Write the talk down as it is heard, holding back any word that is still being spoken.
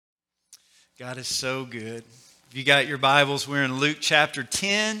God is so good. If you got your Bibles, we're in Luke chapter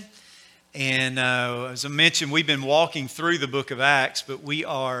 10. And as I mentioned, we've been walking through the book of Acts, but we're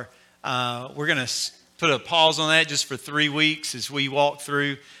going to put a pause on that just for 3 weeks as we walk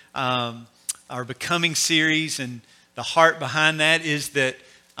through our Becoming series. And the heart behind that is that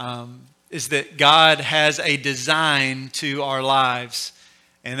God has a design to our lives.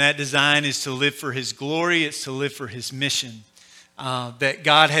 And that design is to live for His glory. It's to live for His mission. That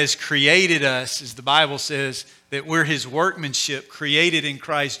God has created us, as the Bible says, that we're His workmanship, created in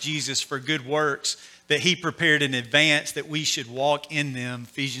Christ Jesus for good works, that He prepared in advance that we should walk in them,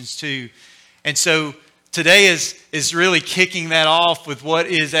 Ephesians 2. And so today is really kicking that off with what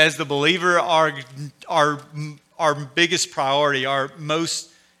is, as the believer, our biggest priority, our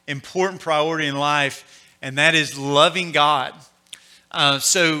most important priority in life, and that is loving God.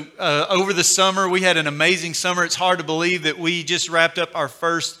 So over the summer, we had an amazing summer. It's hard to believe that we just wrapped up our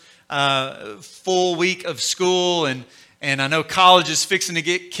first full week of school, and I know college is fixing to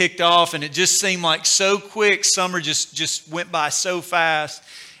get kicked off, and it just seemed like so quick. Summer just went by so fast,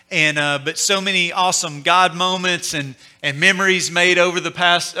 and but so many awesome God moments and memories made over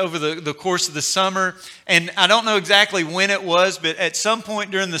the course of the summer. And I don't know exactly when it was, but at some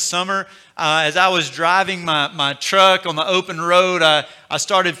point during the summer, as I was driving my truck on the open road, I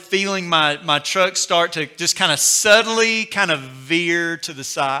started feeling my truck start to just kind of suddenly kind of veer to the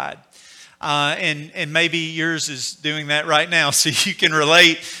side. And maybe yours is doing that right now, so you can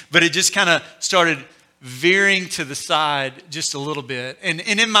relate. But it just kind of started veering to the side just a little bit. And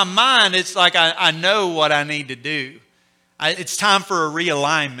in my mind, it's like I know what I need to do. It's time for a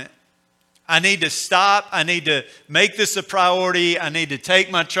realignment. I need to stop. I need to make this a priority. I need to take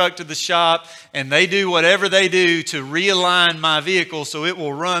my truck to the shop, and they do whatever they do to realign my vehicle so it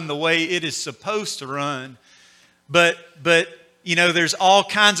will run the way it is supposed to run. But you know, there's all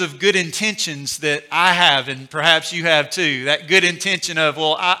kinds of good intentions that I have, and perhaps you have too. That good intention of,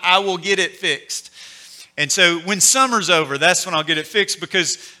 well, I will get it fixed. And so when summer's over, that's when I'll get it fixed,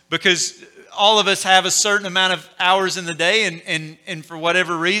 because all of us have a certain amount of hours in the day, and for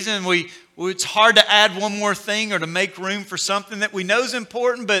whatever reason, it's hard to add one more thing or to make room for something that we know is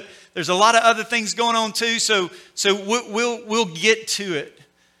important, but there's a lot of other things going on too. So we'll get to it.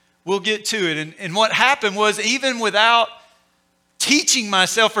 We'll get to it. And what happened was, even without teaching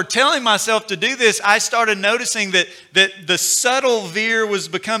myself or telling myself to do this, I started noticing that the subtle veer was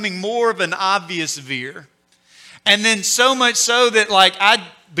becoming more of an obvious veer. And then so much so that I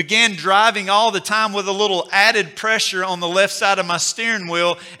began driving all the time with a little added pressure on the left side of my steering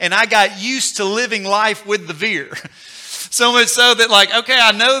wheel, and I got used to living life with the veer. So much so that okay,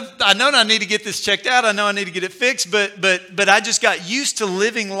 I know I need to get this checked out. I know I need to get it fixed, but I just got used to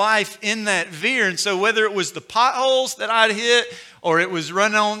living life in that veer. And so whether it was the potholes that I'd hit, or it was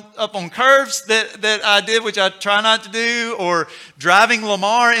running up on curves that I did, which I try not to do, or driving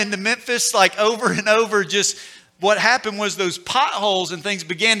Lamar into Memphis over and over, just what happened was those potholes and things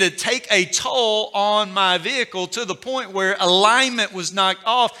began to take a toll on my vehicle to the point where alignment was knocked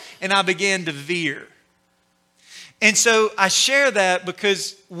off and I began to veer. And so I share that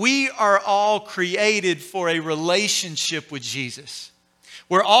because we are all created for a relationship with Jesus.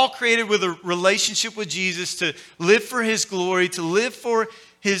 We're all created with a relationship with Jesus to live for His glory, to live for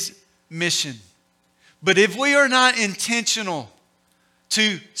His mission. But if we are not intentional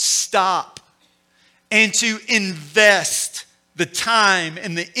to stop and to invest the time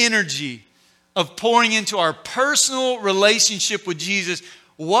and the energy of pouring into our personal relationship with Jesus,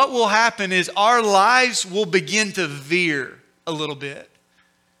 what will happen is our lives will begin to veer a little bit.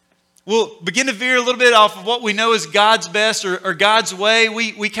 We'll begin to veer a little bit off of what we know is God's best or God's way.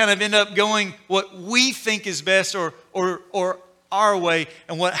 We kind of end up going what we think is best or our way.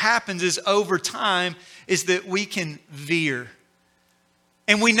 And what happens is, over time, is that we can veer.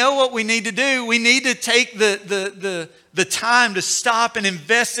 And we know what we need to do. We need to take the time to stop and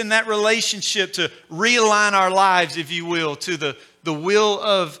invest in that relationship, to realign our lives, if you will, to the will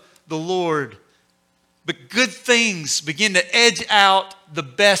of the Lord. But good things begin to edge out the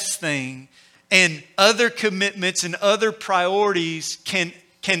best thing, and other commitments and other priorities can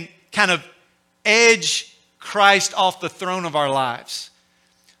kind of edge Christ off the throne of our lives.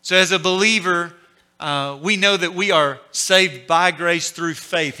 So as a believer, we know that we are saved by grace through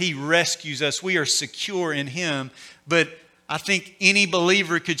faith. He rescues us. We are secure in Him. But I think any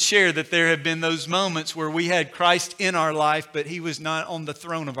believer could share that there have been those moments where we had Christ in our life, but He was not on the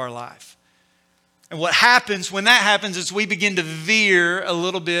throne of our life. And what happens when that happens is we begin to veer a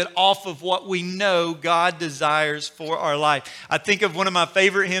little bit off of what we know God desires for our life. I think of one of my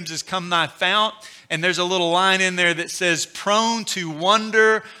favorite hymns is Come Thy Fount. And there's a little line in there that says, prone to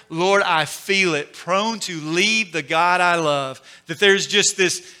wonder, Lord, I feel it. Prone to leave the God I love. That there's just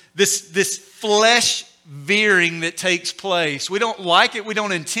this flesh veering that takes place. We don't like it. We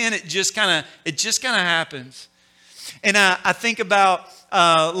don't intend it. It just kind of happens. And I think about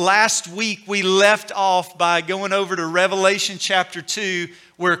last week we left off by going over to Revelation chapter 2,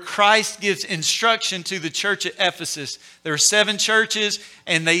 where Christ gives instruction to the church at Ephesus. There are 7 churches,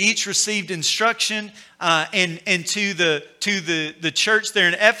 and they each received instruction. And to the church there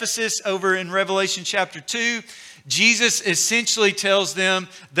in Ephesus, over in Revelation chapter 2, Jesus essentially tells them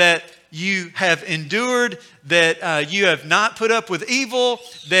that you have endured, that you have not put up with evil,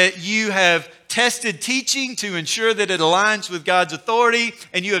 that you have tested teaching to ensure that it aligns with God's authority,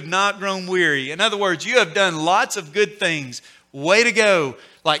 and you have not grown weary. In other words, you have done lots of good things. Way to go.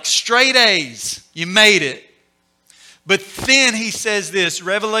 Like straight A's. You made it. But then he says this,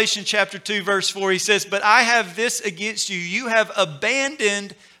 Revelation chapter 2, verse 4, he says, but I have this against you. You have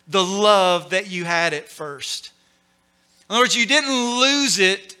abandoned the love that you had at first. In other words, you didn't lose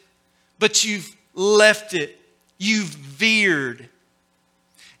it, but you've left it. You've veered.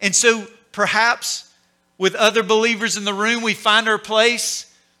 And so perhaps with other believers in the room, we find our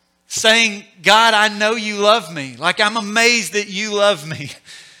place saying, God, I know you love me. Like, I'm amazed that you love me.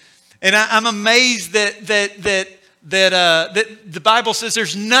 And I'm amazed that the Bible says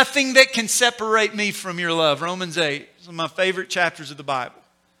there's nothing that can separate me from your love. Romans 8, it's one of my favorite chapters of the Bible.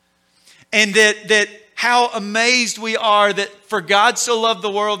 And that how amazed we are that for God so loved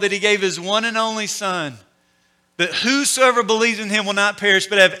the world that he gave his one and only Son, that whosoever believes in him will not perish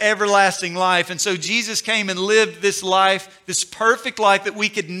but have everlasting life. And so Jesus came and lived this life, this perfect life that we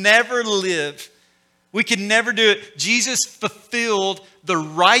could never live. We could never do it. Jesus fulfilled the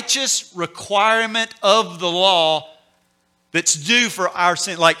righteous requirement of the law that's due for our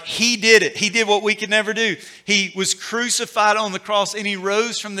sin. Like, he did it. He did what we could never do. He was crucified on the cross and he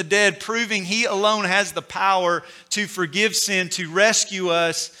rose from the dead, proving he alone has the power to forgive sin, to rescue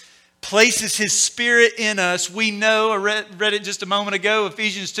us, places his Spirit in us. We know, I read it just a moment ago,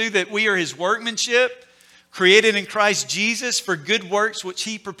 Ephesians 2, that we are his workmanship, created in Christ Jesus for good works, which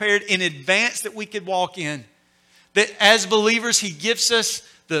he prepared in advance that we could walk in. That as believers, he gives us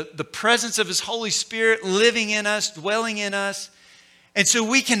the presence of his Holy Spirit living in us, dwelling in us. And so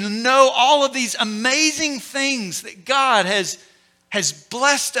we can know all of these amazing things that God has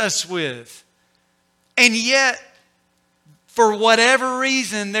blessed us with. And yet, for whatever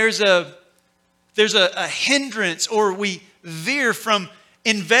reason, there's a hindrance, or we veer from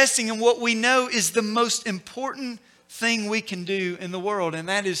investing in what we know is the most important thing we can do in the world, and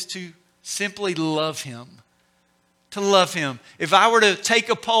that is to simply love him. To love him. If I were to take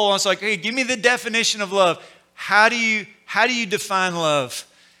a poll, I was like, hey, give me the definition of love. How do you define love?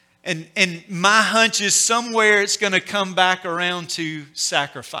 And my hunch is somewhere it's going to come back around to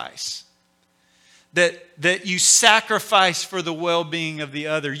sacrifice. That you sacrifice for the well-being of the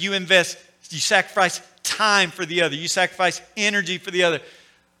other. You sacrifice time for the other. You sacrifice energy for the other.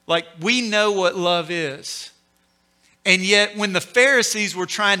 Like, we know what love is. And yet, when the Pharisees were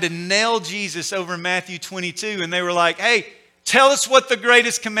trying to nail Jesus over in Matthew 22, and they were like, hey, tell us what the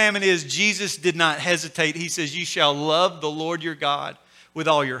greatest commandment is, Jesus did not hesitate. He says, you shall love the Lord your God with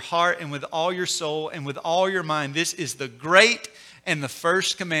all your heart and with all your soul and with all your mind. This is the great and the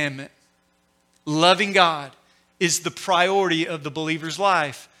first commandment. Loving God is the priority of the believer's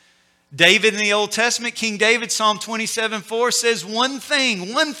life. David in the Old Testament, King David, Psalm 27:4 says, one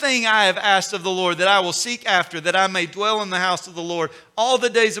thing I have asked of the Lord that I will seek after, that I may dwell in the house of the Lord all the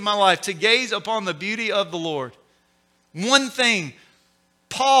days of my life, to gaze upon the beauty of the Lord. One thing.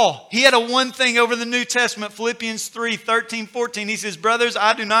 Paul, he had a one thing over the New Testament, Philippians 3:13-14. He says, brothers,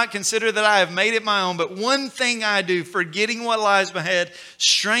 I do not consider that I have made it my own, but one thing I do, forgetting what lies ahead,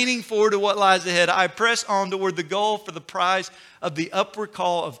 straining forward to what lies ahead, I press on toward the goal for the prize of the upward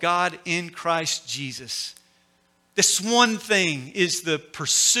call of God in Christ Jesus. This one thing is the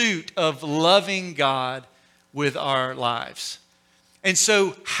pursuit of loving God with our lives. And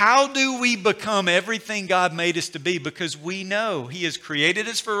so how do we become everything God made us to be? Because we know he has created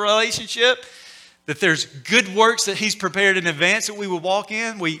us for a relationship, that there's good works that he's prepared in advance that we will walk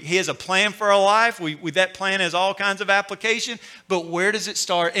in. He has a plan for our life. That plan has all kinds of application. But where does it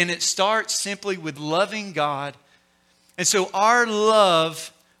start? And it starts simply with loving God. And so our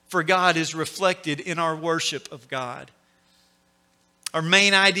love for God is reflected in our worship of God. Our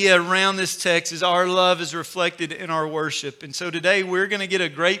main idea around this text is our love is reflected in our worship. And so today we're going to get a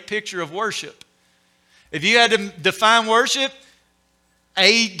great picture of worship. If you had to define worship,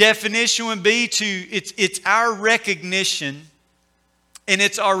 a definition would be it's our recognition and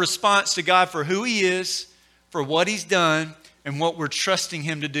it's our response to God for who He is, for what He's done, and what we're trusting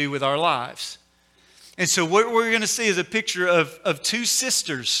Him to do with our lives. And so what we're going to see is a picture of two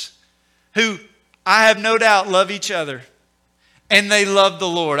sisters who I have no doubt love each other. And they love the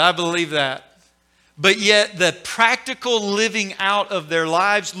Lord. I believe that. But yet the practical living out of their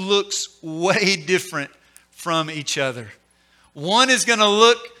lives looks way different from each other. One is going to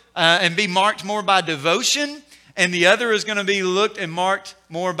look and be marked more by devotion, and the other is going to be looked and marked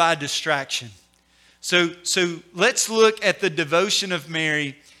more by distraction. So let's look at the devotion of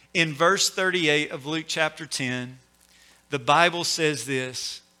Mary in verse 38 of Luke chapter 10. The Bible says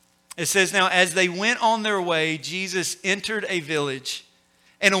this. It says, "Now as they went on their way, Jesus entered a village,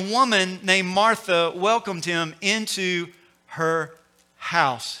 and a woman named Martha welcomed Him into her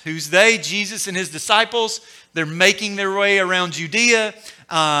house." Who's they? Jesus and His disciples. They're making their way around Judea,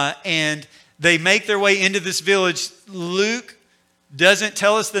 and they make their way into this village. Luke doesn't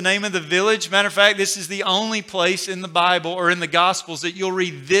tell us the name of the village. Matter of fact, this is the only place in the Bible or in the Gospels that you'll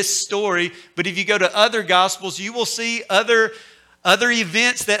read this story. But if you go to other Gospels, you will see other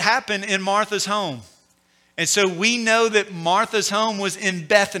events that happen in Martha's home. And so we know that Martha's home was in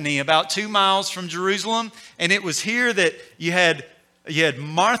Bethany, about 2 miles from Jerusalem. And it was here that you had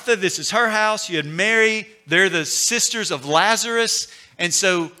Martha, this is her house. You had Mary, they're the sisters of Lazarus. And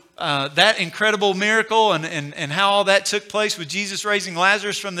so that incredible miracle and how all that took place with Jesus raising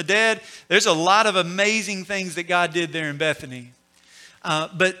Lazarus from the dead, there's a lot of amazing things that God did there in Bethany.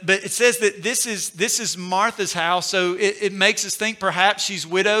 But it says that this is Martha's house, so it makes us think perhaps she's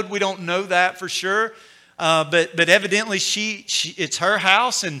widowed. We don't know that for sure. But evidently it's her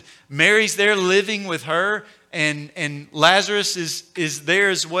house, and Mary's there living with her, and Lazarus is there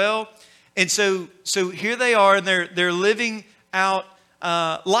as well. And so here they are, and they're living out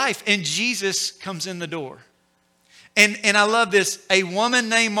life, and Jesus comes in the door. And I love this. A woman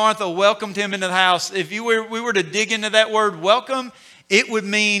named Martha welcomed Him into the house. If we were to dig into that word welcome, it would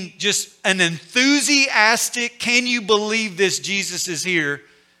mean just an enthusiastic, can you believe this, Jesus is here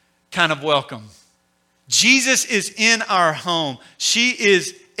kind of welcome. Jesus is in our home. She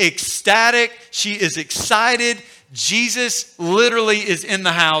is ecstatic. She is excited. Jesus literally is in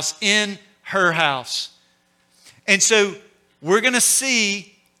the house, in her house. And so we're going to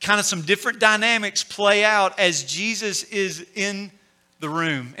see kind of some different dynamics play out as Jesus is in the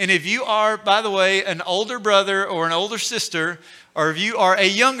room. And if you are, by the way, an older brother or an older sister, or if you are a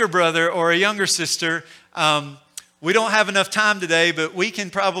younger brother or a younger sister, we don't have enough time today, but we can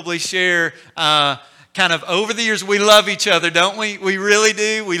probably share kind of over the years. We love each other, don't we? We really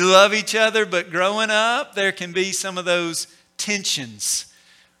do. We love each other, but growing up, there can be some of those tensions.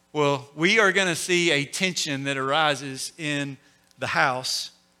 Well, we are going to see a tension that arises in the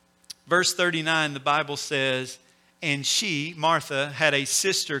house. Verse 39, the Bible says, "And she, Martha, had a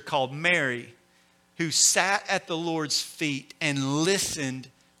sister called Mary, who sat at the Lord's feet and listened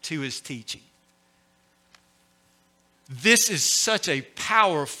to His teaching." This is such a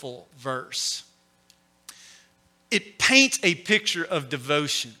powerful verse. It paints a picture of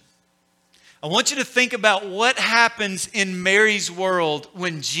devotion. I want you to think about what happens in Mary's world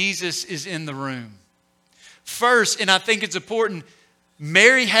when Jesus is in the room. First, and I think it's important,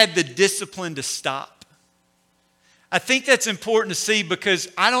 Mary had the discipline to stop. I think that's important to see because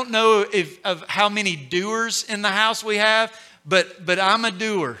I don't know of how many doers in the house we have, but I'm a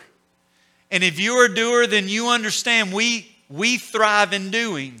doer. And if you're a doer, then you understand we thrive in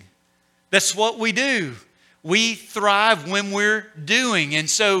doing. That's what we do. We thrive when we're doing. And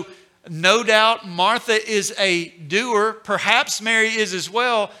so no doubt Martha is a doer. Perhaps Mary is as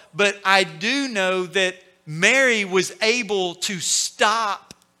well. But I do know that Mary was able to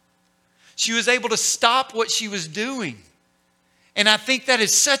stop. She was able to stop what she was doing. And I think that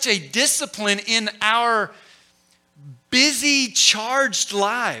is such a discipline in our busy, charged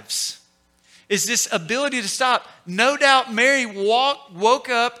lives. Is this ability to stop. No doubt Mary woke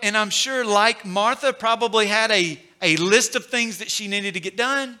up, and I'm sure like Martha probably had a list of things that she needed to get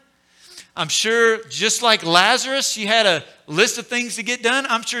done. I'm sure just like Lazarus, she had a list of things to get done.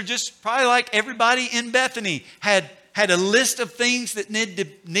 I'm sure just probably like everybody in Bethany had a list of things that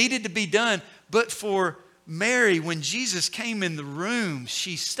needed to be done. But for Mary, when Jesus came in the room,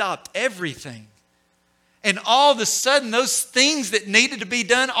 she stopped everything. And all of a sudden, those things that needed to be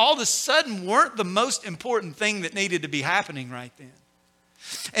done, all of a sudden weren't the most important thing that needed to be happening right then.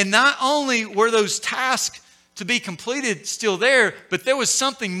 And not only were those tasks to be completed still there, but there was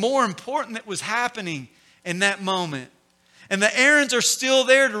something more important that was happening in that moment. And the errands are still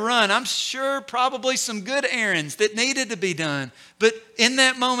there to run. I'm sure probably some good errands that needed to be done. But in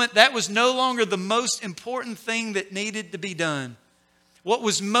that moment, that was no longer the most important thing that needed to be done. What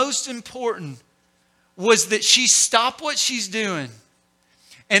was most important was that she stopped what she's doing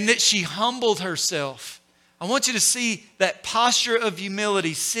and that she humbled herself. I want you to see that posture of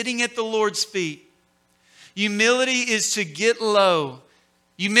humility, sitting at the Lord's feet. Humility is to get low.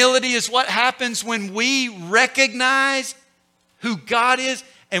 Humility is what happens when we recognize who God is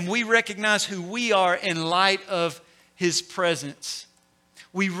and we recognize who we are in light of His presence.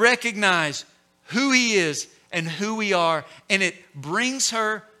 We recognize who He is and who we are, and it brings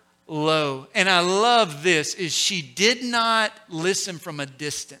her low. And I love this, is she did not listen from a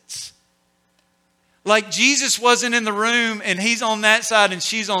distance. Like Jesus wasn't in the room and He's on that side and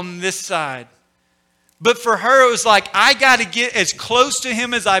she's on this side. But for her, it was like, I got to get as close to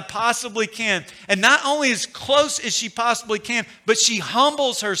Him as I possibly can. And not only as close as she possibly can, but she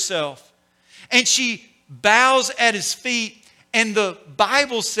humbles herself. And she bows at His feet. And the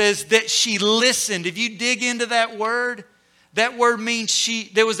Bible says that she listened. If you dig into that word means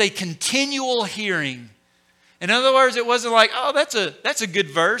there was a continual hearing. In other words, it wasn't like, oh, that's a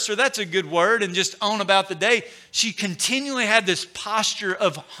good verse or that's a good word and just on about the day. She continually had this posture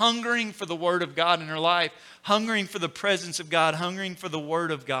of hungering for the Word of God in her life, hungering for the presence of God, hungering for the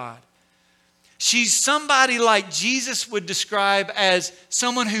Word of God. She's somebody like Jesus would describe as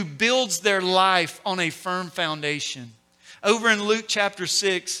someone who builds their life on a firm foundation. Over in Luke chapter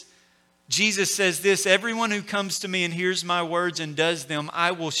 6, Jesus says this, everyone who comes to me and hears my words and does them,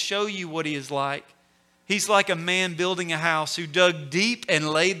 I will show you what he is like. He's like a man building a house who dug deep and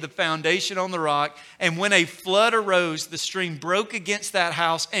laid the foundation on the rock. And when a flood arose, the stream broke against that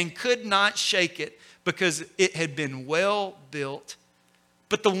house and could not shake it because it had been well built.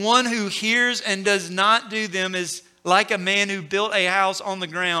 But the one who hears and does not do them is like a man who built a house on the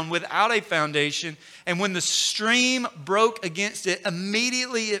ground without a foundation. And when the stream broke against it,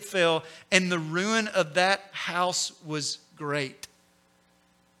 immediately it fell, and the ruin of that house was great.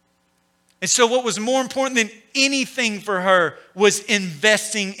 And so what was more important than anything for her was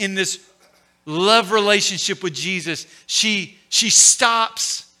investing in this love relationship with Jesus. She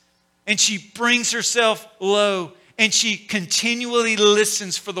stops and she brings herself low and she continually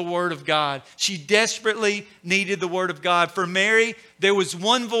listens for the Word of God. She desperately needed the Word of God. For Mary, there was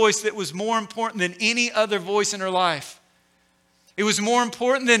one voice that was more important than any other voice in her life. It was more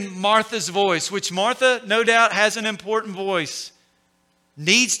important than Martha's voice, which Martha, no doubt, has an important voice.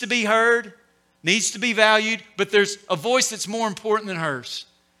 Needs to be heard, needs to be valued, but there's a voice that's more important than hers.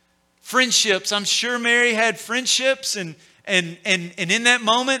 Friendships. I'm sure Mary had friendships, and in that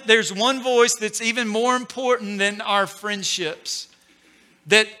moment, there's one voice that's even more important than our friendships.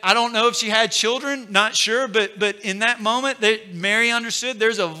 That I don't know if she had children, not sure, but in that moment that Mary understood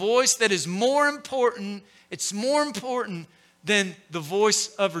there's a voice that is more important. It's more important than the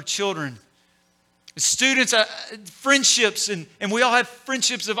voice of her children. Students, friendships, and we all have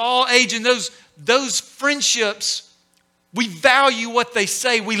friendships of all age, and those friendships, we value what they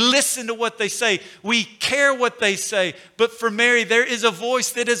say. We listen to what they say. We care what they say. But for Mary, there is a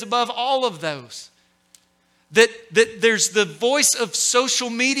voice that is above all of those. That there's the voice of social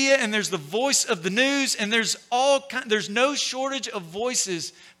media, and there's the voice of the news, and there's no shortage of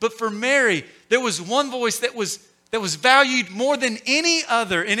voices. But for Mary, there was one voice that was valued more than any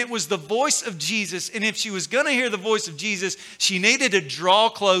other, and it was the voice of Jesus. And if she was going to hear the voice of Jesus, she needed to draw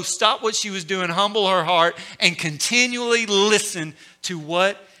close, stop what she was doing, humble her heart, and continually listen to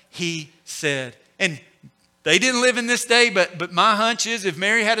what He said. And they didn't live in this day, but my hunch is if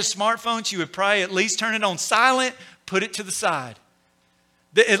Mary had a smartphone, she would probably at least turn it on silent, put it to the side.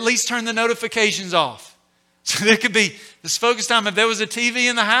 At least turn the notifications off. So there could be this focus time. If there was a TV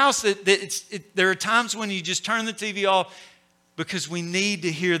in the house, there are times when you just turn the TV off because we need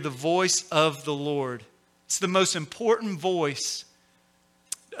to hear the voice of the Lord. It's the most important voice.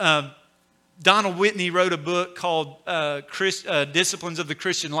 Donald Whitney wrote a book called Disciplines of the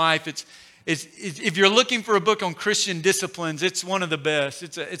Christian Life. If you're looking for a book on Christian disciplines, it's one of the best.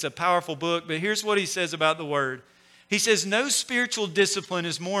 It's a powerful book, but here's what he says about the Word. He says, no spiritual discipline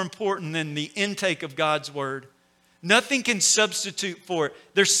is more important than the intake of God's Word. Nothing can substitute for it.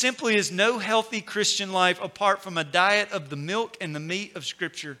 There simply is no healthy Christian life apart from a diet of the milk and the meat of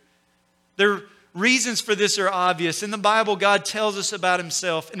Scripture. The reasons for this are obvious. In the Bible, God tells us about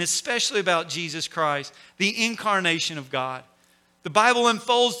Himself, and especially about Jesus Christ, the incarnation of God. The Bible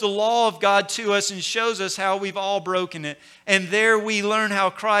unfolds the law of God to us and shows us how we've all broken it. And there we learn how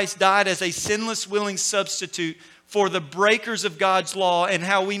Christ died as a sinless, willing substitute for the breakers of God's law, and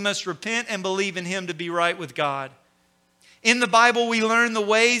how we must repent and believe in Him to be right with God. In the Bible, we learn the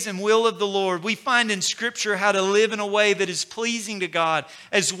ways and will of the Lord. We find in Scripture how to live in a way that is pleasing to God,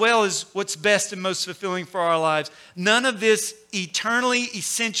 as well as what's best and most fulfilling for our lives. None of this eternally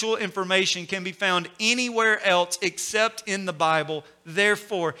essential information can be found anywhere else except in the Bible.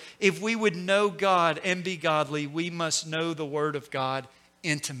 Therefore, if we would know God and be godly, we must know the Word of God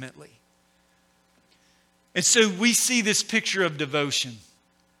intimately. And so we see this picture of devotion.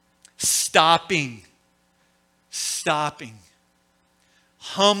 Stopping,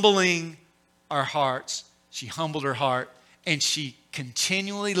 humbling our hearts. She humbled her heart and she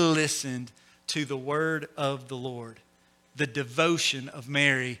continually listened to the word of the Lord. The devotion of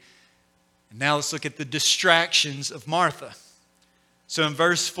Mary. And now let's look at the distractions of Martha. So in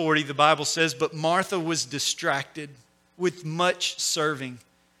verse 40, the Bible says, "But Martha was distracted with much serving.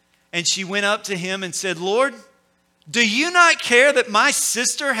 And she went up to him and said, 'Lord, do you not care that my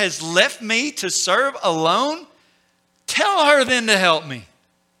sister has left me to serve alone? Tell her then to help me.'"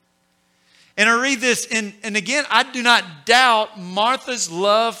 And I read this, and again, I do not doubt Martha's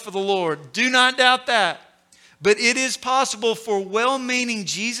love for the Lord. Do not doubt that. But it is possible for well-meaning,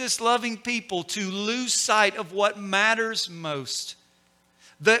 Jesus-loving people to lose sight of what matters most.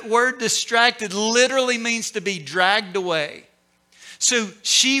 That word distracted literally means to be dragged away. So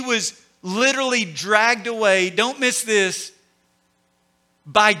she was literally dragged away, don't miss this,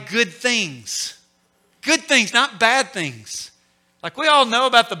 by good things. Good things, not bad things. Like we all know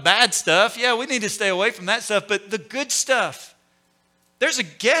about the bad stuff. Yeah, we need to stay away from that stuff, but the good stuff. There's a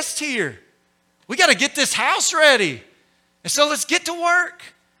guest here. We got to get this house ready. And so let's get to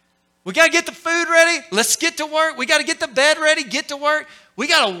work. We got to get the food ready. Let's get to work. We got to get the bed ready, get to work. We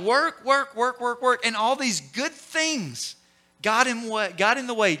got to work. And all these good things got in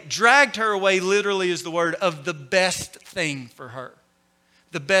the way, dragged her away, literally is the word, of the best thing for her.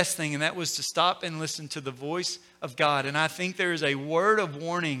 The best thing, and that was to stop and listen to the voice of God. And I think there is a word of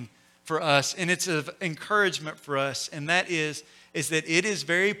warning for us, and it's of encouragement for us, and that is that it is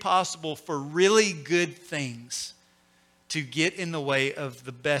very possible for really good things to get in the way of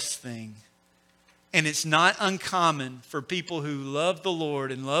the best thing. And it's not uncommon for people who love the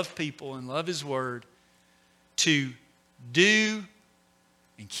Lord and love people and love His Word to do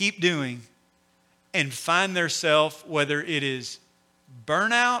and keep doing and find themselves, whether it is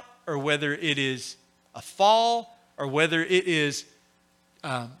burnout or whether it is a fall or whether it is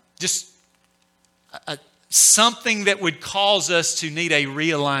just something that would cause us to need a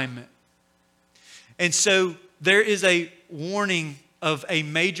realignment. And so there is a warning of a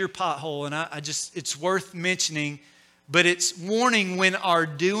major pothole, and it's worth mentioning, but it's warning when our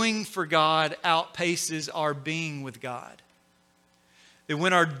doing for God outpaces our being with God. That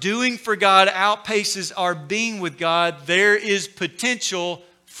when our doing for God outpaces our being with God, there is potential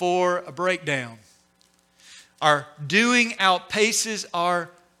for a breakdown. Our doing outpaces our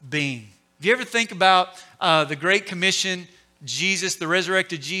being. If you ever think about the Great Commission, Jesus, the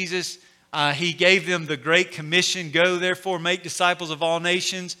resurrected Jesus, He gave them the Great Commission, "Go therefore make disciples of all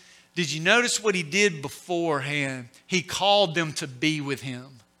nations." Did you notice what He did beforehand? He called them to be with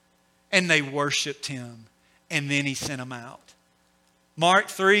Him, and they worshiped Him, and then He sent them out. Mark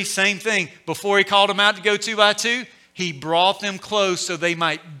 3, same thing. Before He called them out to go 2 by 2, He brought them close so they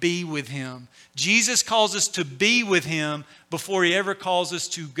might be with Him. Jesus calls us to be with Him before He ever calls us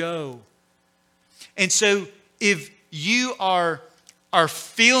to go. And so if you are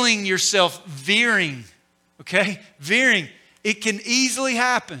feeling yourself veering, veering, it can easily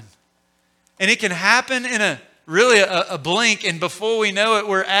happen. And it can happen in a blink, and before we know it,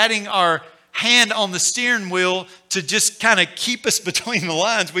 we're adding our hand on the steering wheel to just kind of keep us between the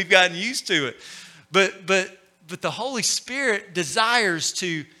lines. We've gotten used to it. But the Holy Spirit desires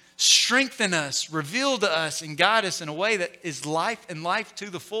to strengthen us, reveal to us, and guide us in a way that is life and life to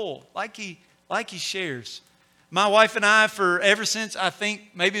the full, like He shares. My wife and I, ever since, I think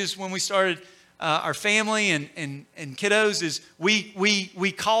maybe it's when we started our family and kiddos, is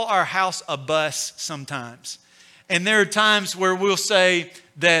we call our house a bus sometimes. And there are times where we'll say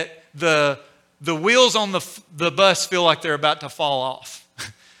that the wheels on the bus feel like they're about to fall off.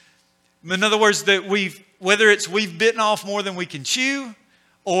 In other words, that we've bitten off more than we can chew,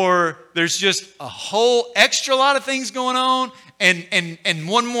 or there's just a whole extra lot of things going on, and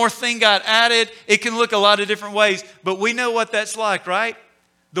one more thing got added. It can look a lot of different ways, but we know what that's like, right?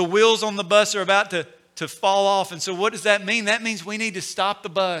 The wheels on the bus are about to fall off. And so what does that mean? That means we need to stop the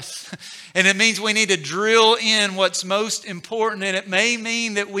bus. And it means we need to drill in what's most important. And it may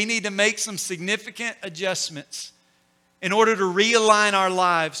mean that we need to make some significant adjustments in order to realign our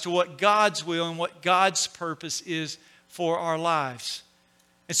lives to what God's will and what God's purpose is for our lives.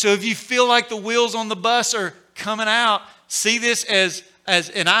 And so if you feel like the wheels on the bus are coming out, see this as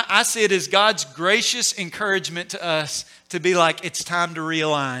and I see it as God's gracious encouragement to us to be like, it's time to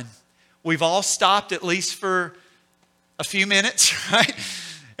realign. We've all stopped at least for a few minutes, right?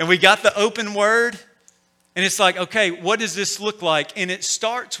 And we got the open word. And it's like, okay, what does this look like? And it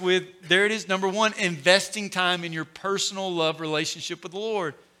starts with, there it is, number one, investing time in your personal love relationship with the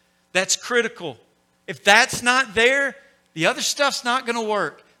Lord. That's critical. If that's not there, the other stuff's not going to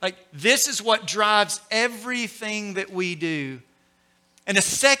work. Like, this is what drives everything that we do. And a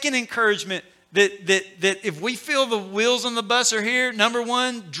second encouragement that if we feel the wheels on the bus are here, number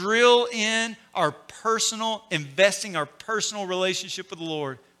one, drill in investing our personal relationship with the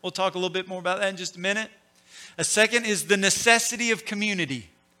Lord. We'll talk a little bit more about that in just a minute. A second is the necessity of community,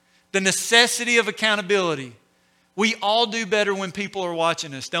 the necessity of accountability. We all do better when people are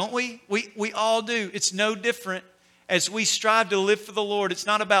watching us, don't we? We all do. It's no different as we strive to live for the Lord. It's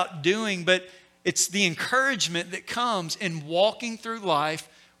not about doing, but it's the encouragement that comes in walking through life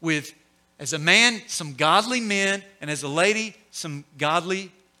with, as a man, some godly men, and as a lady, some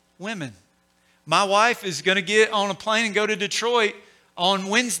godly women. My wife is going to get on a plane and go to Detroit on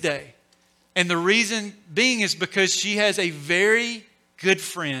Wednesday. And the reason being is because she has a very good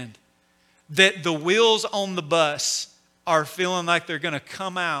friend that the wheels on the bus are feeling like they're going to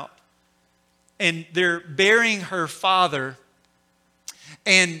come out. And they're burying her father.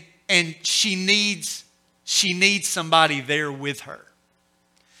 And she needs somebody there with her.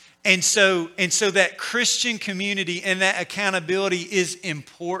 And so that Christian community and that accountability is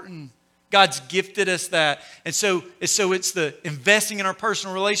important. God's gifted us that. And so it's the investing in our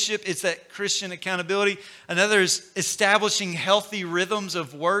personal relationship. It's that Christian accountability. Another is establishing healthy rhythms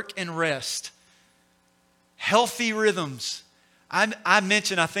of work and rest. Healthy rhythms. I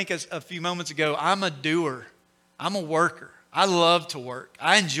mentioned, I think a few moments ago, I'm a doer. I'm a worker. I love to work.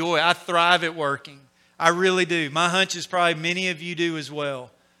 I thrive at working. I really do. My hunch is probably many of you do as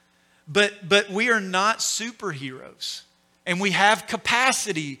well. But we are not superheroes. And we have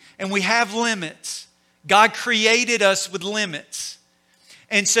capacity and we have limits. God created us with limits.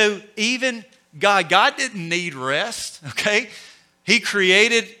 And so even God didn't need rest, okay? He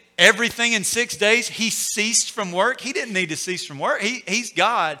created everything in 6 days. He ceased from work. He didn't need to cease from work. He's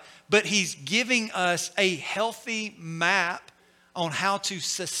God, but He's giving us a healthy map on how to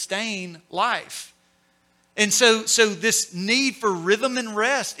sustain life. And so this need for rhythm and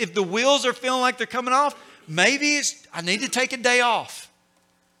rest, if the wheels are feeling like they're coming off, maybe I need to take a day off.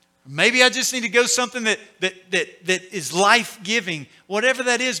 Maybe I just need to go something that is life-giving, whatever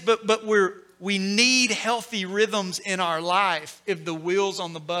that is. But we need healthy rhythms in our life if the wheels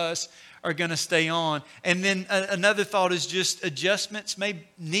on the bus are going to stay on. And then another thought is just adjustments may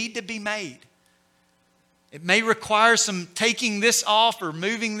need to be made. It may require some taking this off or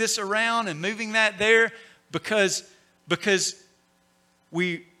moving this around and moving that there because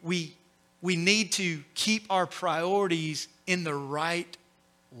we need to keep our priorities in the right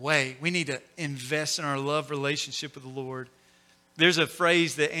way. We need to invest in our love relationship with the Lord. There's a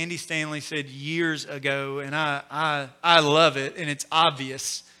phrase that Andy Stanley said years ago, and I love it, and it's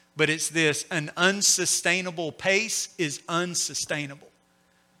obvious, but it's this: an unsustainable pace is unsustainable.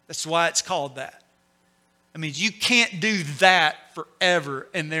 That's why it's called that. I mean, you can't do that forever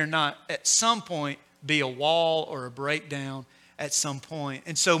and there not at some point be a wall or a breakdown at some point.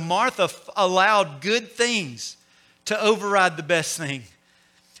 And so Martha allowed good things to override the best thing.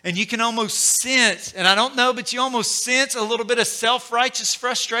 And you can almost sense, and I don't know, but you almost sense a little bit of self-righteous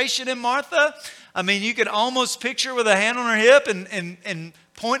frustration in Martha. I mean, you could almost picture her with a hand on her hip and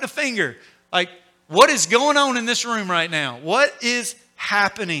pointing a finger. Like, what is going on in this room right now? What is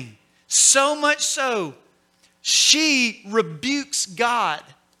happening? So much so, she rebukes God.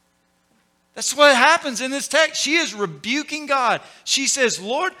 That's what happens in this text. She is rebuking God. She says,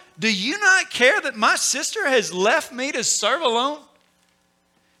 Lord, do you not care that my sister has left me to serve alone?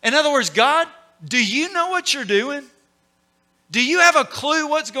 In other words, God, do you know what you're doing? Do you have a clue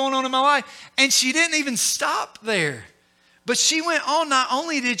what's going on in my life? And she didn't even stop there. But she went on. Not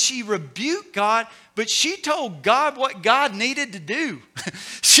only did she rebuke God, but she told God what God needed to do.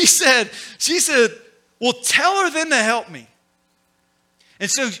 She said, well, tell her then to help me. And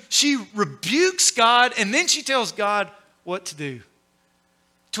so she rebukes God, and then she tells God what to do.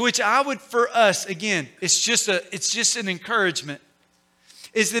 To which I would, for us, again, it's just an encouragement,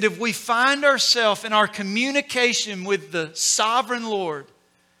 is that if we find ourselves in our communication with the sovereign Lord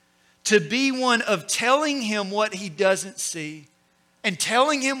to be one of telling Him what He doesn't see, and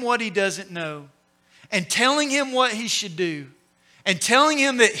telling Him what He doesn't know, and telling Him what He should do, and telling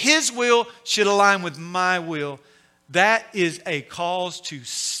Him that His will should align with my will, that is a cause to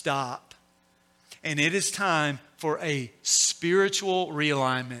stop And it is time for a spiritual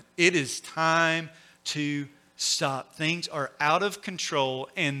realignment. It is time to stop. Things are out of control,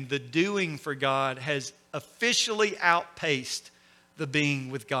 and the doing for God has officially outpaced the being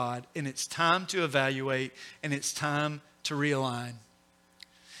with God. And it's time to evaluate, and it's time to realign.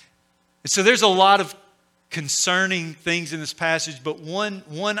 And so there's a lot of concerning things in this passage, but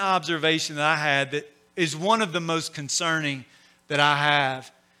one observation that I had that is one of the most concerning that I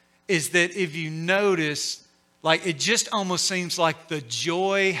have is that if you notice, like it just almost seems like the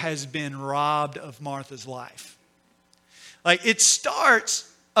joy has been robbed of Martha's life. Like it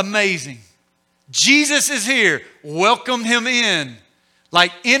starts amazing. Jesus is here. Welcome him in.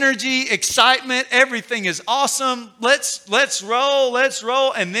 Like energy, excitement, everything is awesome. Let's roll.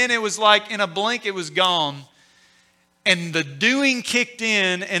 And then it was like in a blink, it was gone. And the doing kicked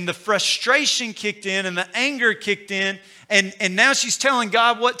in, and the frustration kicked in, and the anger kicked in. And now she's telling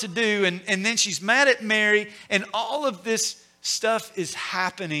God what to do. And then she's mad at Mary. And all of this stuff is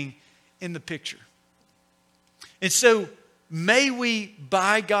happening in the picture. And so may we,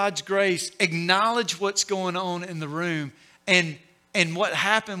 by God's grace, acknowledge what's going on in the room. And what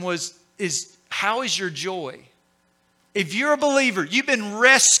happened is how is your joy? If you're a believer, you've been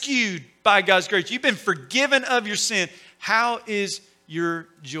rescued by God's grace. You've been forgiven of your sin. How is your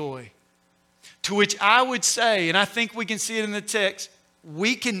joy? To which I would say, and I think we can see it in the text,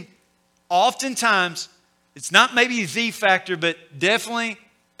 we can oftentimes, it's not maybe the factor, but definitely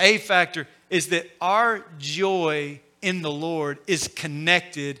a factor, is that our joy in the Lord is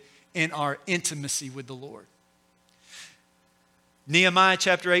connected in our intimacy with the Lord. Nehemiah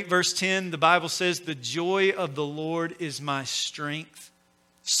chapter 8, verse 10, the Bible says, the joy of the Lord is my strength.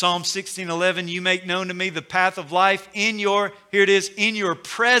 Psalm 16:11, you make known to me the path of life. In your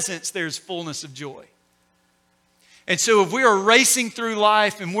presence there's fullness of joy. And so if we are racing through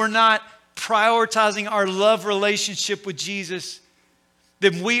life and we're not prioritizing our love relationship with Jesus,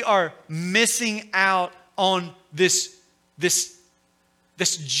 then we are missing out on this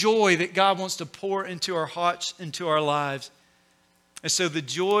joy that God wants to pour into our hearts, into our lives. And so the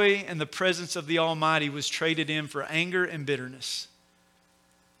joy and the presence of the Almighty was traded in for anger and bitterness.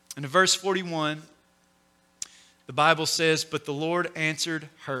 And in verse 41, the Bible says, but the Lord answered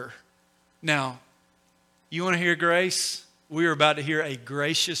her. Now, you want to hear grace? We are about to hear a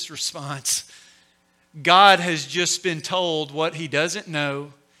gracious response. God has just been told what he doesn't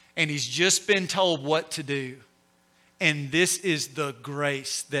know, and he's just been told what to do. And this is the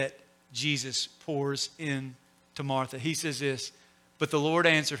grace that Jesus pours in to Martha. He says this, but the Lord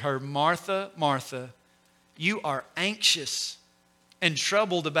answered her, Martha, Martha, you are anxious and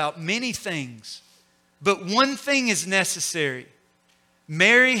troubled about many things, but one thing is necessary.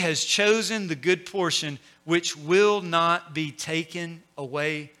 Mary has chosen the good portion, which will not be taken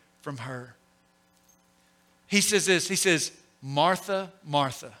away from her. He says this, he says, Martha,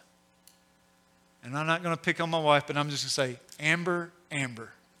 Martha. And I'm not going to pick on my wife, but I'm just going to say, Amber, Amber.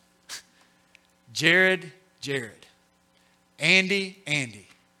 Jared, Jared. Andy, Andy.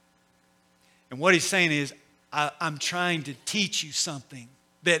 And what he's saying is, I'm trying to teach you something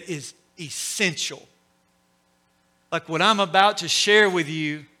that is essential. Like what I'm about to share with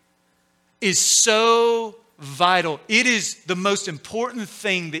you is so vital. It is the most important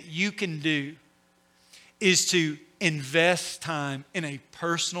thing that you can do is to invest time in a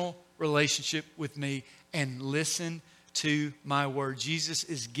personal relationship with me and listen to my word. Jesus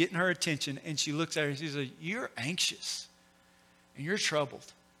is getting her attention, and she looks at her and she says, you're anxious and you're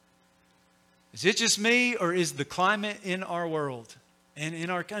troubled. Is it just me, or is the climate in our world and in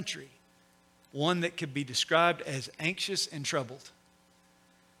our country one that could be described as anxious and troubled?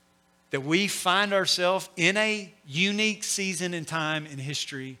 That we find ourselves in a unique season in time in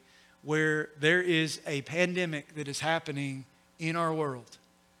history where there is a pandemic that is happening in our world.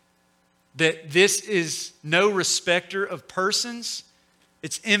 That this is no respecter of persons.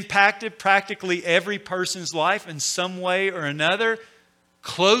 It's impacted practically every person's life in some way or another,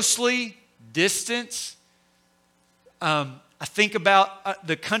 closely distance. I think about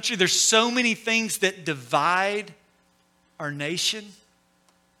the country. There's so many things that divide our nation.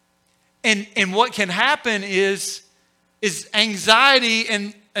 And what can happen is anxiety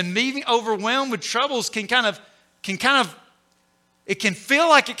and being overwhelmed with troubles can kind of, it can feel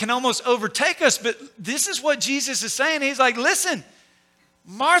like it can almost overtake us. But this is what Jesus is saying. He's like, listen,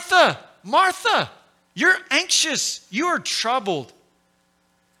 Martha, Martha, you're anxious. You are troubled.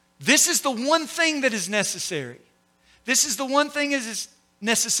 This is the one thing that is necessary. This is the one thing that is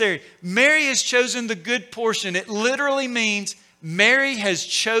necessary. Mary has chosen the good portion. It literally means Mary has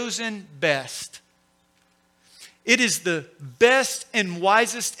chosen best. It is the best and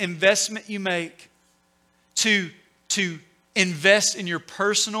wisest investment you make to invest in your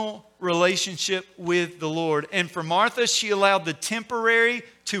personal relationship with the Lord. And for Martha, she allowed the temporary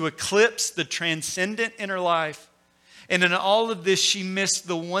to eclipse the transcendent in her life. And in all of this, she missed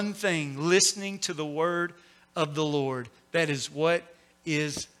the one thing, listening to the word of the Lord. That is what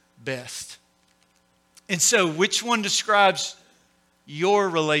is best. And so, which one describes your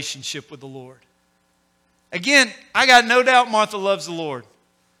relationship with the Lord? Again, I got no doubt Martha loves the Lord.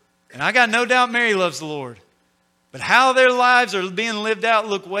 And I got no doubt Mary loves the Lord. But how their lives are being lived out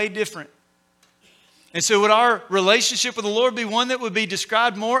look way different. And so would our relationship with the Lord be one that would be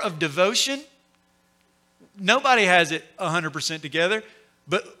described more of devotion? Nobody has it 100% together,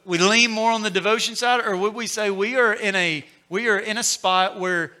 but we lean more on the devotion side, or would we say we are in a spot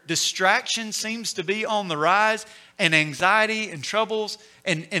where distraction seems to be on the rise, and anxiety and troubles,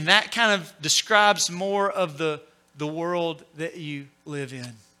 and that kind of describes more of the world that you live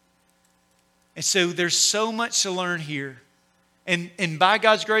in. And so there's so much to learn here. And by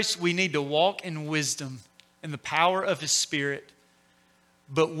God's grace, we need to walk in wisdom and the power of His Spirit.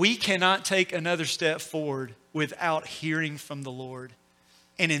 But we cannot take another step forward without hearing from the Lord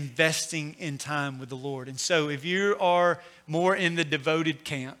and investing in time with the Lord. And so if you are more in the devoted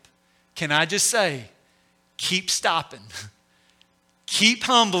camp, can I just say, keep stopping, keep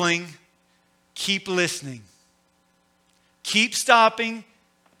humbling, keep listening. Keep stopping,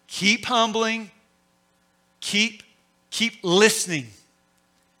 keep humbling, keep listening.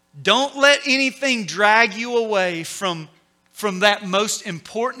 Don't let anything drag you away from that most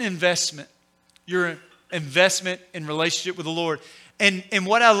important investment, your investment in relationship with the Lord. And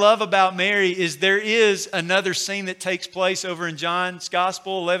what I love about Mary is there is another scene that takes place over in John's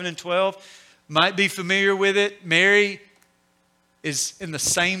Gospel, 11 and 12. Might be familiar with it. Mary is in the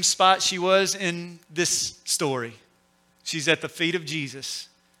same spot she was in this story. She's at the feet of Jesus.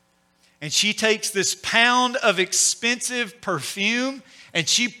 And she takes this pound of expensive perfume and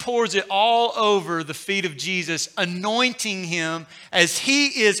she pours it all over the feet of Jesus, anointing Him as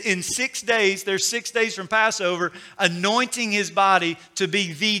He is in 6 days, there's 6 days from Passover, anointing His body to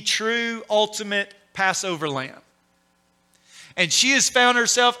be the true ultimate Passover lamb. And she has found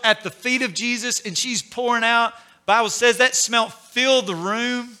herself at the feet of Jesus and she's pouring out. The Bible says that smell filled the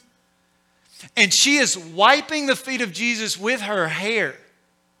room. And she is wiping the feet of Jesus with her hair.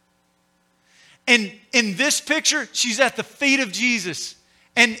 And in this picture, she's at the feet of Jesus.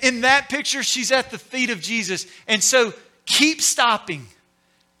 And in that picture, she's at the feet of Jesus. And so keep stopping,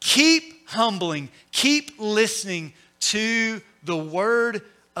 keep humbling, keep listening to the word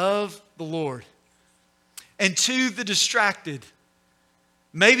of the Lord. And to the distracted,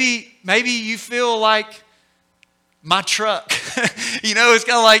 maybe you feel like my truck. It's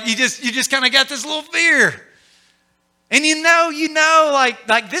kind of like you just kind of got this little fear. And you know,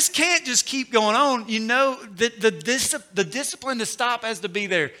 like this can't just keep going on. You know that the discipline to stop has to be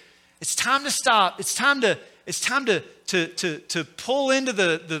there. It's time to stop. It's time to pull into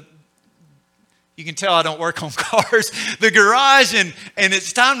the you can tell I don't work on cars, the garage, and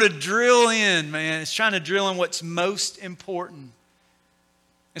it's time to drill in, man. It's trying to drill in what's most important.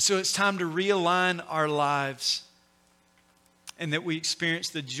 And so it's time to realign our lives and that we experience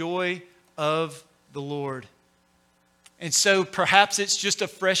the joy of the Lord. And so perhaps it's just a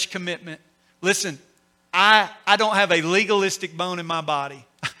fresh commitment. Listen, I don't have a legalistic bone in my body.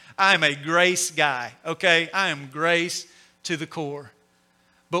 I am a grace guy, okay? I am grace to the core.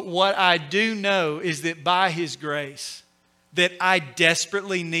 But what I do know is that by His grace, that I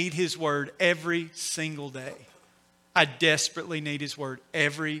desperately need His word every single day. I desperately need His word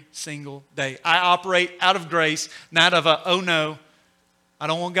every single day. I operate out of grace, not of oh no, I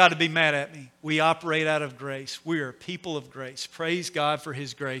don't want God to be mad at me. We operate out of grace. We are people of grace. Praise God for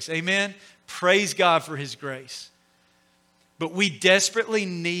His grace. Amen? Praise God for His grace. But we desperately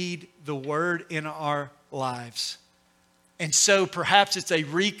need the word in our lives. And so perhaps it's a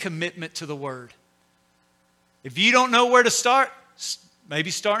recommitment to the word. If you don't know where to start,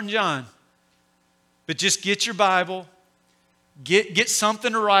 maybe start in John. But just get your Bible, get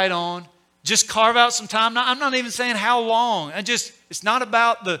something to write on, just carve out some time. I'm not even saying how long. It's not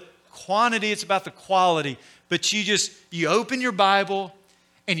about the quantity, it's about the quality. But you open your Bible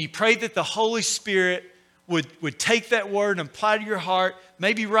and you pray that the Holy Spirit would take that word and apply it to your heart.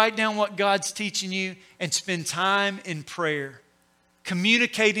 Maybe write down what God's teaching you and spend time in prayer,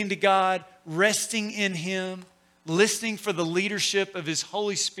 communicating to God, resting in Him, listening for the leadership of His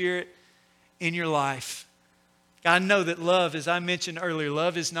Holy Spirit in your life. I know that love, as I mentioned earlier,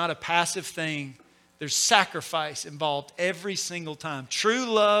 love is not a passive thing. There's sacrifice involved every single time. True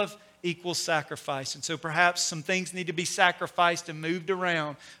love equals sacrifice. And so perhaps some things need to be sacrificed and moved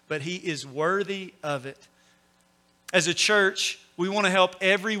around, but He is worthy of it. As a church, we want to help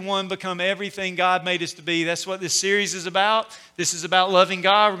everyone become everything God made us to be. That's what this series is about. This is about loving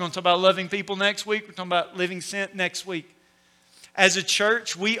God. We're going to talk about loving people next week. We're talking about living sent next week. As a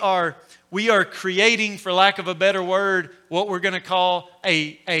church, we are creating, for lack of a better word, what we're going to call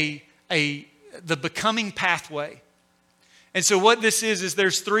the becoming pathway. And so what this is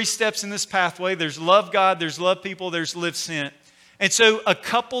there's 3 steps in this pathway. There's love God, there's love people, there's live sent. And so a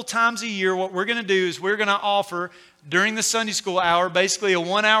couple times a year, what we're going to do is we're going to offer during the Sunday school hour, basically a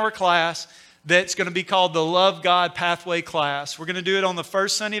 1-hour class that's going to be called the Love God Pathway class. We're going to do it on the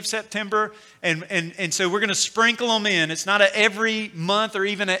first Sunday of September. And so we're going to sprinkle them in. It's not a every month or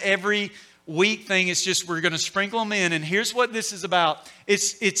even a every week thing. It's just we're going to sprinkle them in. And here's what this is about.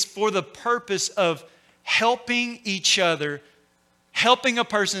 It's for the purpose of helping each other, helping a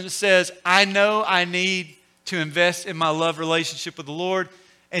person that says, I know I need to invest in my love relationship with the Lord.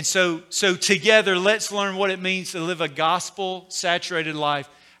 And so together, let's learn what it means to live a gospel-saturated life.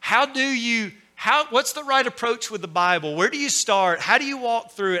 What's the right approach with the Bible? Where do you start? How do you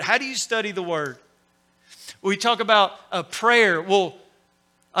walk through it? How do you study the Word? We talk about a prayer. Well,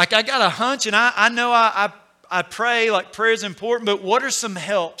 like I got a hunch, and I know I pray, like prayer is important, but what are some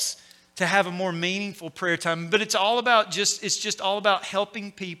helps to have a more meaningful prayer time? But it's all about all about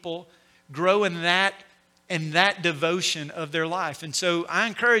helping people grow in that devotion of their life. And so I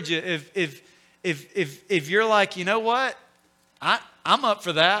encourage you, if you're like, you know what, I'm up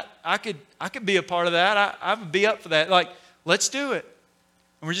for that. I could be a part of that. I would be up for that. Like, let's do it.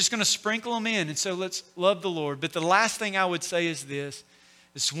 And we're just going to sprinkle them in. And so let's love the Lord. But the last thing I would say is this.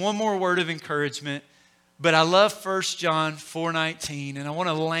 It's one more word of encouragement. But I love 1 John 4:19. And I want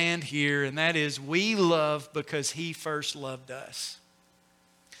to land here. And that is, we love because He first loved us.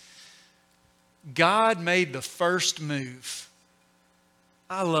 God made the first move.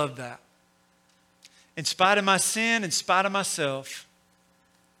 I love that. In spite of my sin, in spite of myself,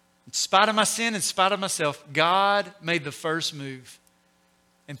 God made the first move.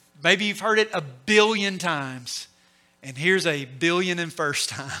 And maybe you've heard it 1 billion times. And here's a billion and first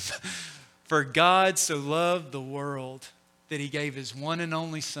time. For God so loved the world that He gave His one and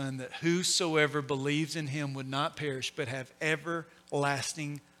only Son, that whosoever believes in Him would not perish but have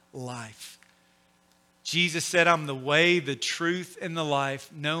everlasting life. Jesus said, I'm the way, the truth, and the life.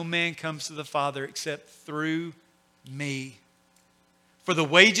 No man comes to the Father except through me. For the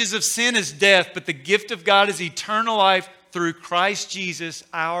wages of sin is death, but the gift of God is eternal life through Christ Jesus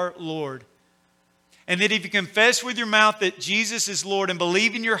our Lord. And that if you confess with your mouth that Jesus is Lord and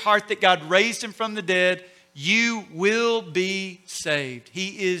believe in your heart that God raised Him from the dead, you will be saved.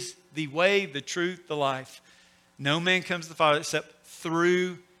 He is the way, the truth, the life. No man comes to the Father except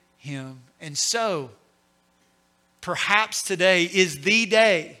through Him. And so, perhaps today is the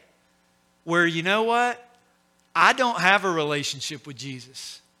day where, you know what? I don't have a relationship with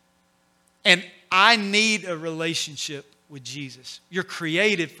Jesus. And I need a relationship with Jesus. You're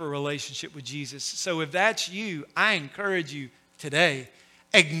created for a relationship with Jesus. So if that's you, I encourage you today,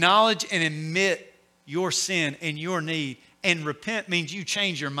 acknowledge and admit your sin and your need. And repent means you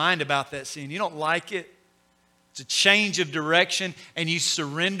change your mind about that sin. You don't like it. It's a change of direction, and you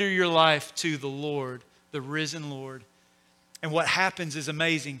surrender your life to the Lord, the risen Lord. And what happens is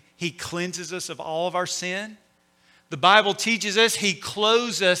amazing. He cleanses us of all of our sin. The Bible teaches us He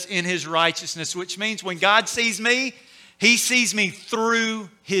clothes us in His righteousness, which means when God sees me, He sees me through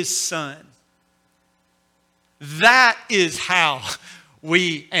His Son. That is how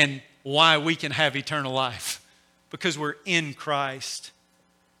we and why we can have eternal life, because we're in Christ.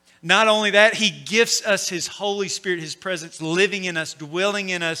 Not only that, He gifts us His Holy Spirit, His presence living in us, dwelling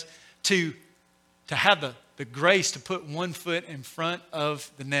in us to have the grace to put one foot in front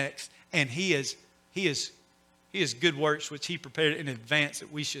of the next. And He is good works which He prepared in advance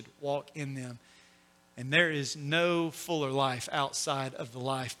that we should walk in them. And there is no fuller life outside of the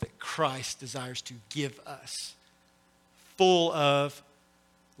life that Christ desires to give us. Full of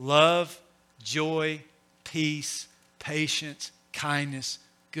love, joy, peace, patience, kindness,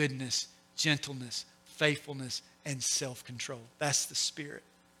 goodness, gentleness, faithfulness, and self-control. That's the Spirit.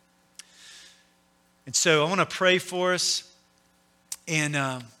 And so I want to pray for us. And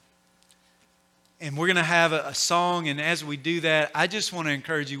we're going to have a song. And as we do that, I just want to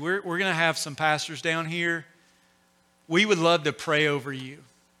encourage you. We're going to have some pastors down here. We would love to pray over you.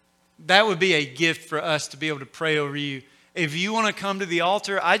 That would be a gift for us to be able to pray over you. If you want to come to the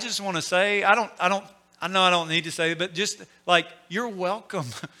altar, I just want to say, I know I don't need to say it, but just like, you're welcome.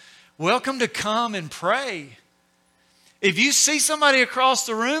 Welcome to come and pray. If you see somebody across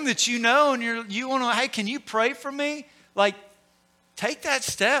the room that you know and you want to, hey, can you pray for me? Like, take that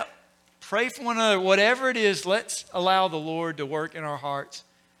step. pray for one another. Whatever it is, let's allow the Lord to work in our hearts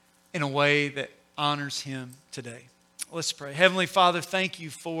in a way that honors Him today. Let's pray. Heavenly Father, thank you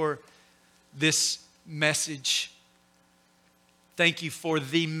for this message. Thank you for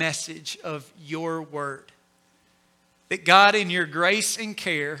the message of your word. That God, in your grace and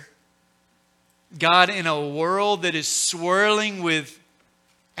care, God, in a world that is swirling with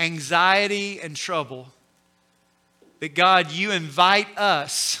anxiety and trouble, that God, you invite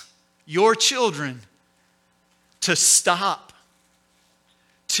us, your children, to stop,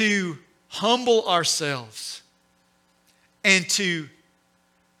 to humble ourselves, and to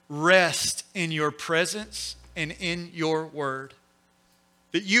rest in your presence and in your word.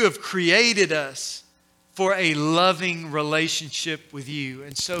 That you have created us for a loving relationship with you.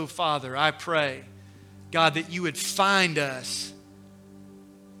 And so, Father, I pray, God, that you would find us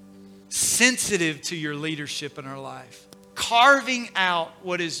sensitive to your leadership in our life, carving out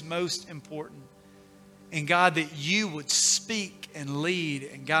what is most important. And God, that you would speak and lead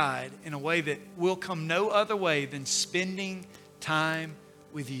and guide in a way that will come no other way than spending time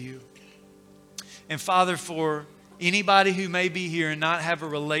with you. And Father, for anybody who may be here and not have a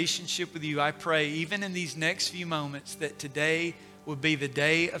relationship with you, I pray, even in these next few moments, that today will be the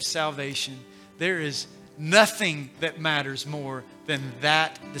day of salvation. There is nothing that matters more than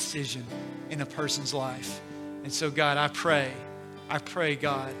that decision in a person's life. And so, God, I pray,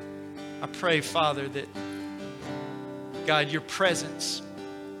 God, I pray, Father, that, God, your presence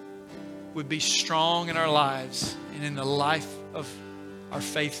would be strong in our lives and in the life of our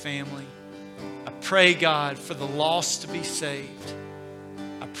faith family. I pray, God, for the lost to be saved.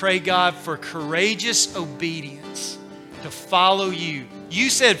 I pray, God, for courageous obedience to follow you.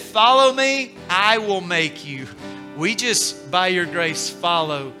 You said, follow me, I will make you. We just, by your grace,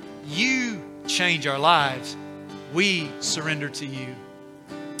 follow. You change our lives. We surrender to you.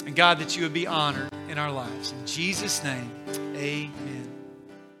 And God, that you would be honored in our lives. In Jesus' name, amen.